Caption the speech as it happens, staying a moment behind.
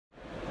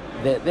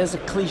there's a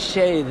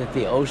cliche that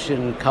the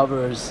ocean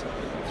covers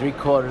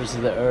 3/4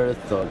 of the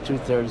earth or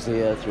 2/3 of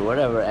the earth or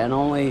whatever, and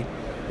only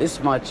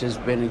this much has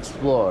been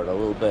explored a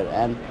little bit.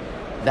 And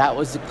that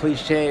was the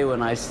cliche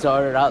when I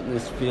started out in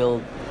this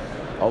field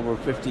over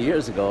 50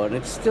 years ago, and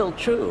it's still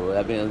true.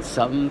 I mean,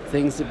 some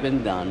things have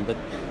been done, but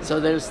so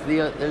there's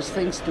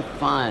things to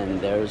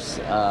find. There's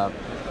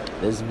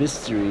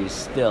mysteries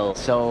still.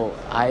 So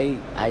I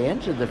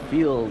entered the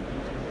field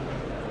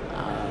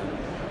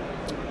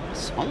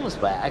almost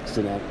by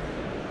accident.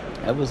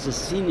 I was a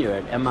senior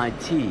at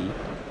MIT.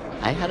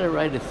 I had to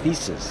write a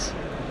thesis,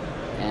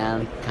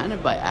 and kind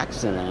of by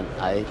accident,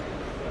 I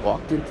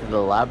walked into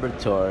the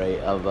laboratory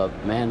of a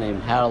man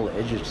named Harold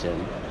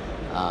Eriksen,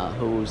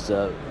 who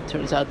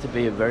turns out to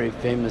be a very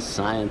famous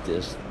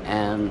scientist,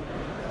 and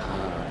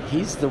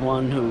he's the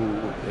one who,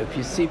 if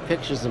you see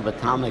pictures of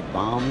atomic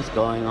bombs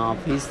going off,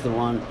 he's the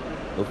one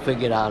who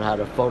figured out how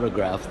to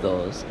photograph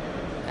those.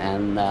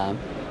 And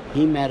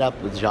he met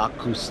up with Jacques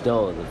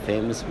Cousteau, the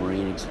famous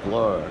marine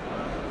explorer.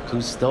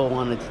 Cousteau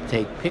wanted to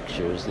take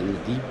pictures in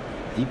the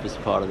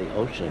deepest part of the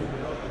ocean.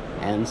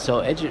 And so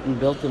Edgerton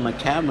built him a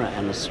camera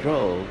and a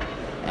strobe,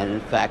 and in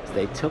fact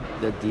they took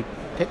the deep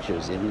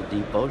pictures in the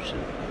deep ocean.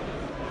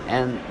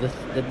 And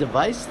the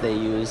device they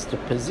used to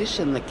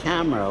position the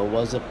camera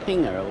was a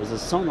pinger, it was a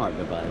sonar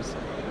device.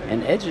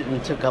 And Edgerton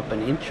took up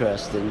an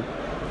interest in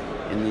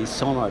these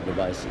sonar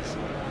devices.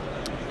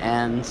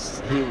 And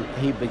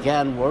he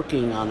began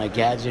working on a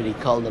gadget he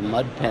called a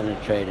mud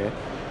penetrator.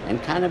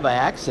 And kind of by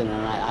accident,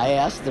 I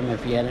asked him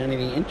if he had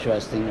anything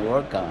interesting to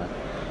work on.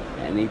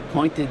 And he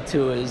pointed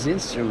to his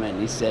instrument.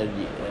 He said,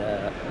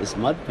 this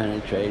mud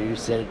penetrator. He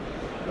said,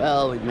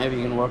 well, maybe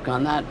you can work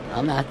on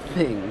that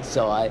thing.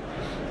 So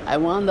I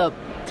wound up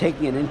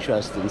taking an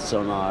interest in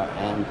sonar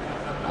and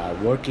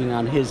working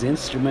on his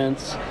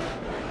instruments.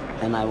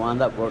 And I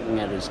wound up working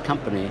at his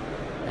company.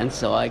 And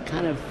so I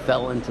kind of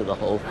fell into the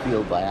whole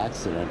field by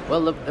accident.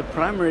 Well, the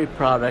primary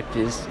product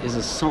is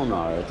a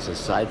sonar. It's a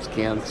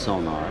side-scan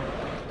sonar.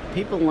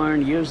 People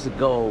learned years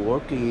ago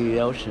working in the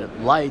ocean,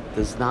 light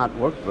does not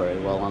work very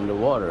well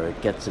underwater.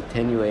 It gets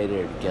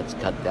attenuated, it gets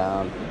cut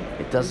down,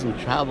 it doesn't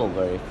travel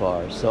very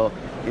far. So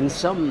in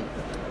some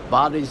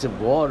bodies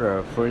of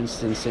water, for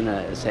instance, in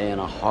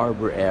a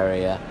harbor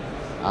area,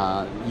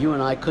 you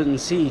and I couldn't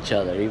see each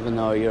other, even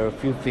though you're a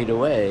few feet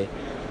away.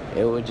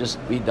 It would just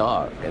be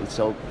dark. And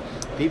so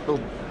people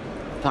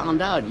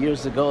found out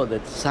years ago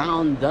that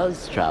sound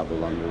does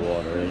travel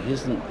underwater.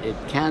 It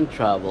can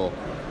travel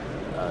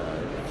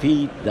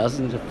feet,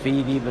 dozens of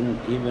feet,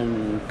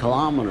 even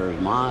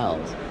kilometers,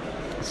 miles.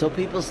 So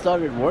people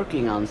started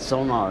working on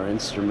sonar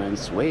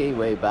instruments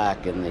way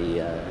back in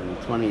the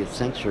 20th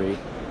century.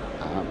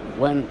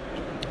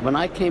 When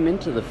I came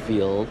into the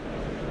field,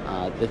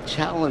 the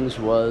challenge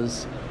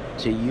was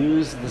to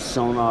use the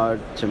sonar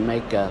to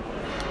make a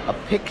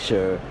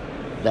picture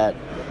that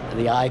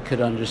the eye could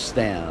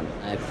understand.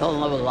 I fell in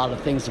love with a lot of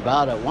things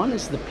about it. One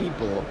is the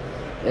people.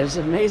 There's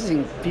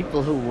amazing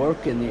people who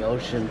work in the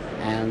ocean,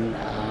 and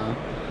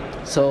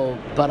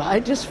but I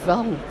just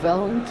fell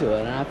into it,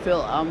 and I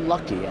feel I'm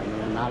lucky. I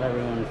mean, not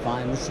everyone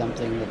finds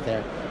something that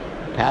they're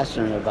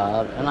passionate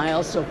about, and I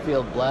also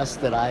feel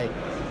blessed that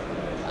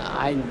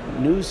I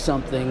knew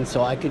something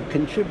so I could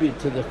contribute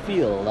to the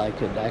field. I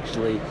could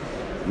actually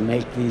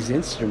make these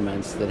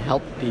instruments that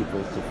help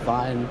people to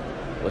find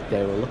what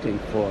they were looking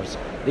for. So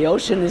the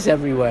ocean is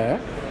everywhere,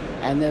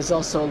 and there's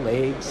also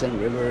lakes and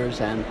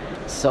rivers, and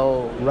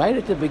so right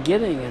at the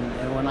beginning,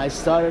 and when I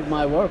started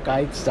my work,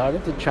 I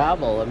started to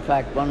travel. In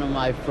fact, one of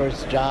my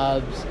first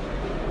jobs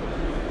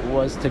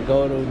was to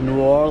go to New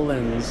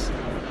Orleans,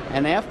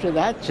 and after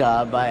that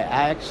job, I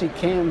actually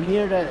came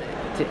here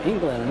to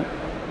England,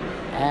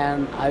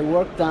 and I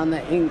worked on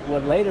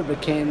what later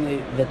became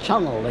the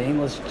Channel, the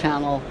English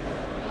Channel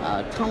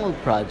tunnel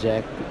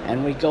project,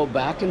 and we go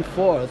back and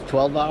forth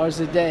 12 hours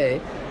a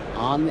day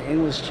on the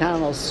English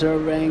Channel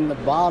surveying the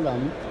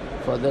bottom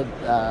for the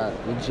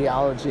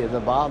geology of the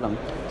bottom.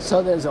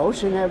 So there's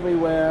ocean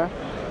everywhere,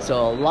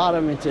 so a lot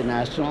of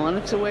international, and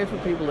it's a way for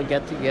people to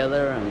get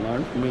together and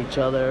learn from each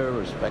other,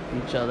 respect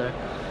each other,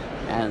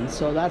 and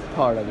so that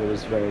part of it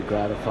is very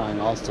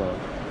gratifying also.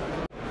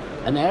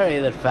 An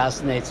area that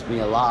fascinates me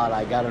a lot,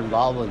 I got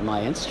involved with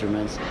my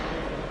instruments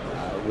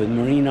with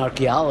marine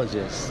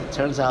archaeologists. It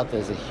turns out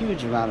there's a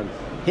huge amount of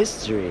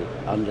history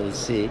under the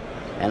sea,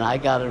 and I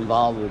got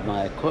involved with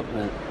my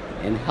equipment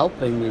in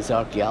helping these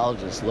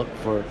archaeologists look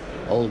for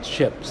old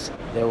ships.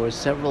 There were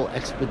several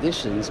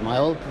expeditions. My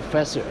old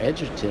professor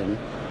Edgerton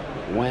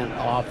went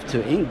off to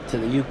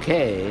the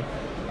UK,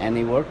 and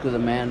he worked with a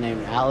man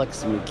named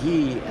Alex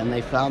McGee, and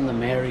they found the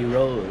Mary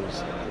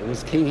Rose. It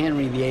was King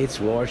Henry VIII's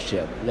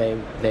warship.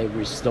 They've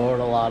restored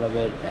a lot of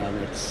it, and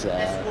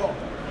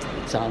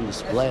it's on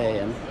display.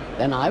 And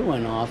then I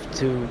went off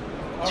to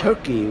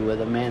Turkey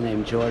with a man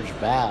named George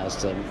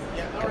Bass, and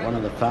one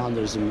of the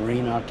founders of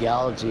marine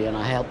archaeology, and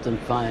I helped him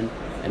find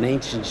an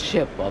ancient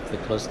ship off the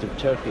coast of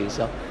Turkey.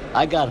 So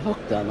I got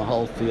hooked on the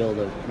whole field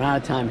of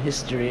maritime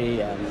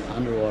history and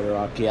underwater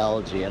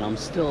archaeology, and I'm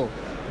still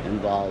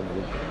involved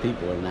with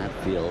people in that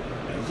field.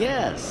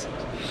 Yes.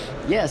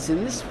 Yes,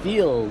 in this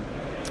field,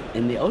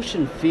 in the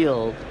ocean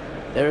field,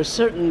 there are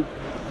certain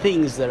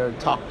things that are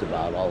talked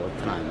about all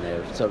the time.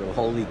 They're sort of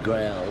holy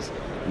grails.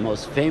 The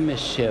most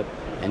famous ship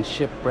and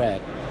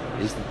shipwreck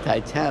is the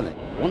Titanic.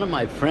 One of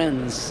my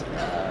friends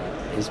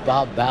is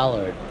Bob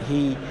Ballard.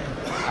 He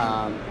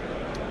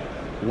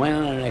went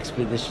on an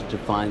expedition to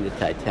find the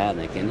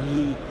Titanic, and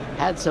he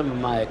had some of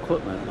my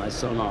equipment, my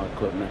sonar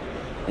equipment.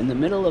 In the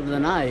middle of the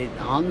night,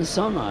 on the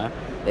sonar,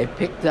 they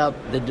picked up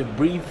the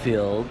debris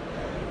field.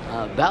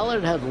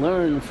 Ballard had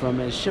learned from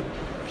his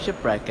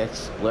shipwreck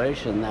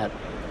exploration that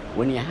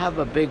when you have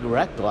a big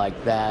wreck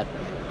like that,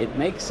 it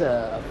makes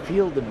a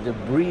field of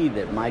debris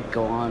that might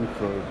go on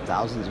for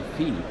thousands of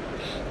feet.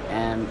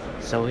 And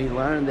so he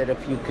learned that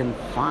if you can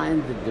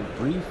find the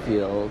debris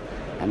field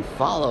and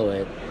follow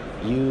it,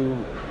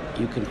 you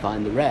can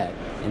find the wreck.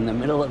 In the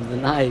middle of the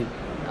night,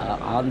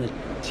 on the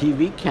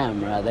TV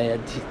camera, they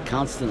had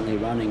constantly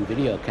running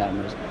video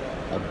cameras,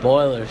 a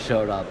boiler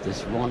showed up,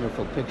 this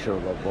wonderful picture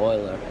of a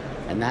boiler,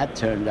 and that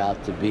turned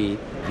out to be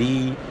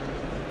the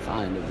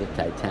find of the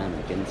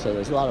Titanic. And so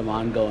there's a lot of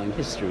ongoing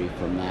history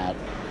from that.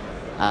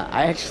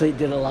 I actually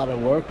did a lot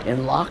of work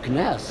in Loch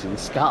Ness in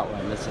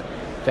Scotland. It's a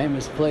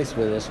famous place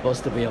where there's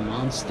supposed to be a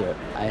monster.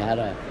 I had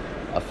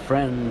a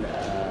friend,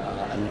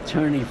 an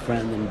attorney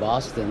friend in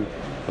Boston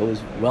who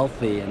was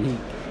wealthy, and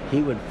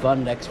he would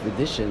fund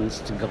expeditions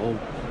to go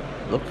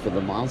look for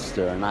the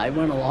monster, and I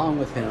went along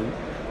with him.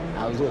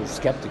 I was a little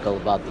skeptical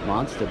about the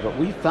monster, but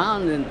we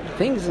found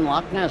things in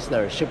Loch Ness.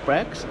 There are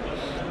shipwrecks.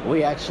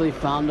 We actually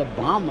found a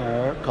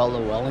bomber called the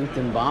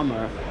Wellington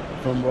bomber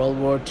from World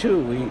War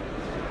II.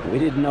 We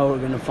didn't know we were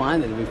going to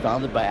find it. We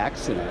found it by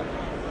accident,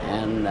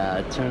 and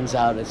it turns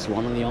out it's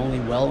one of the only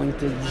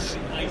Wellingtons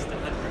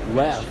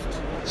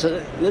left. So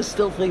there's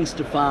still things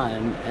to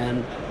find,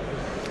 and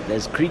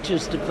there's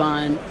creatures to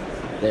find,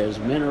 there's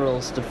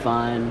minerals to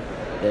find,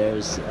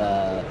 there's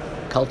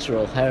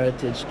cultural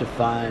heritage to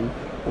find.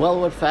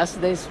 Well, what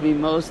fascinates me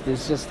most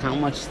is just how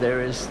much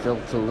there is still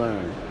to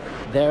learn.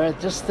 There are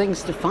just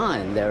things to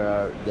find. There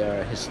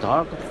are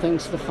historical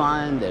things to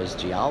find. There's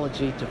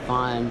geology to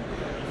find.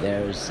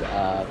 There's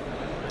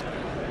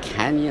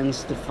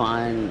canyons to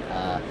find.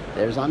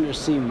 There's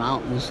undersea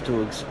mountains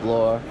to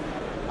explore.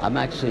 I'm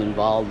actually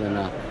involved in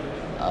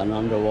an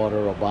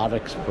underwater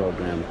robotics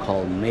program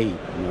called MATE,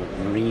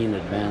 Marine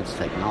Advanced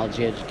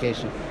Technology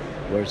Education,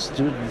 where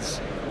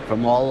students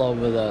from all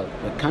over the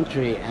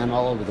country and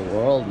all over the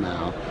world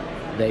now,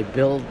 they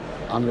build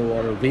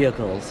underwater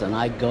vehicles, and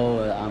I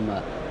go, I'm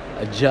a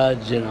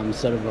judge, and I'm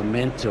sort of a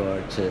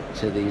mentor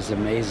to these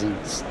amazing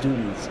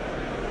students.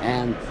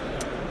 And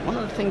one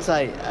of the things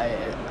I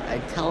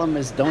tell them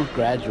is don't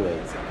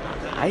graduate.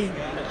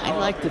 I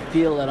like to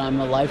feel that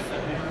I'm a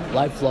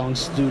lifelong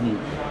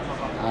student,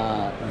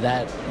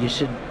 that you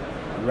should,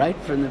 right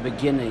from the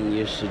beginning,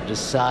 you should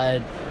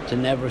decide to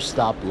never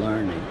stop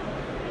learning.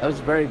 I was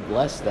very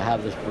blessed to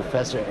have this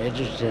Professor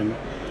Eriksen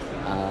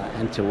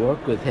and to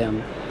work with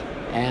him.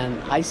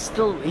 And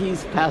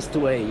he's passed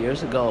away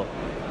years ago,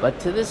 but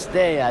to this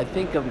day I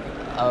think of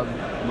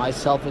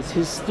myself as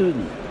his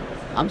student.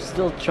 I'm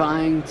still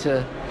trying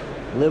to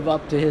live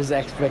up to his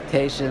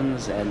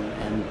expectations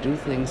and do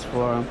things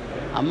for him.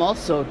 I'm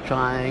also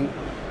trying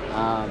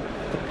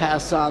to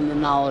pass on the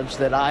knowledge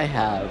that I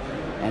have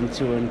and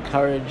to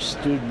encourage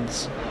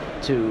students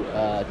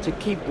to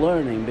keep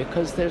learning,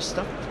 because there's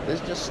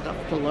just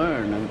stuff to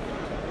learn. And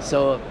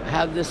so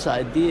have this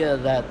idea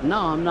that, no,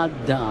 I'm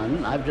not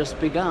done, I've just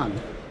begun.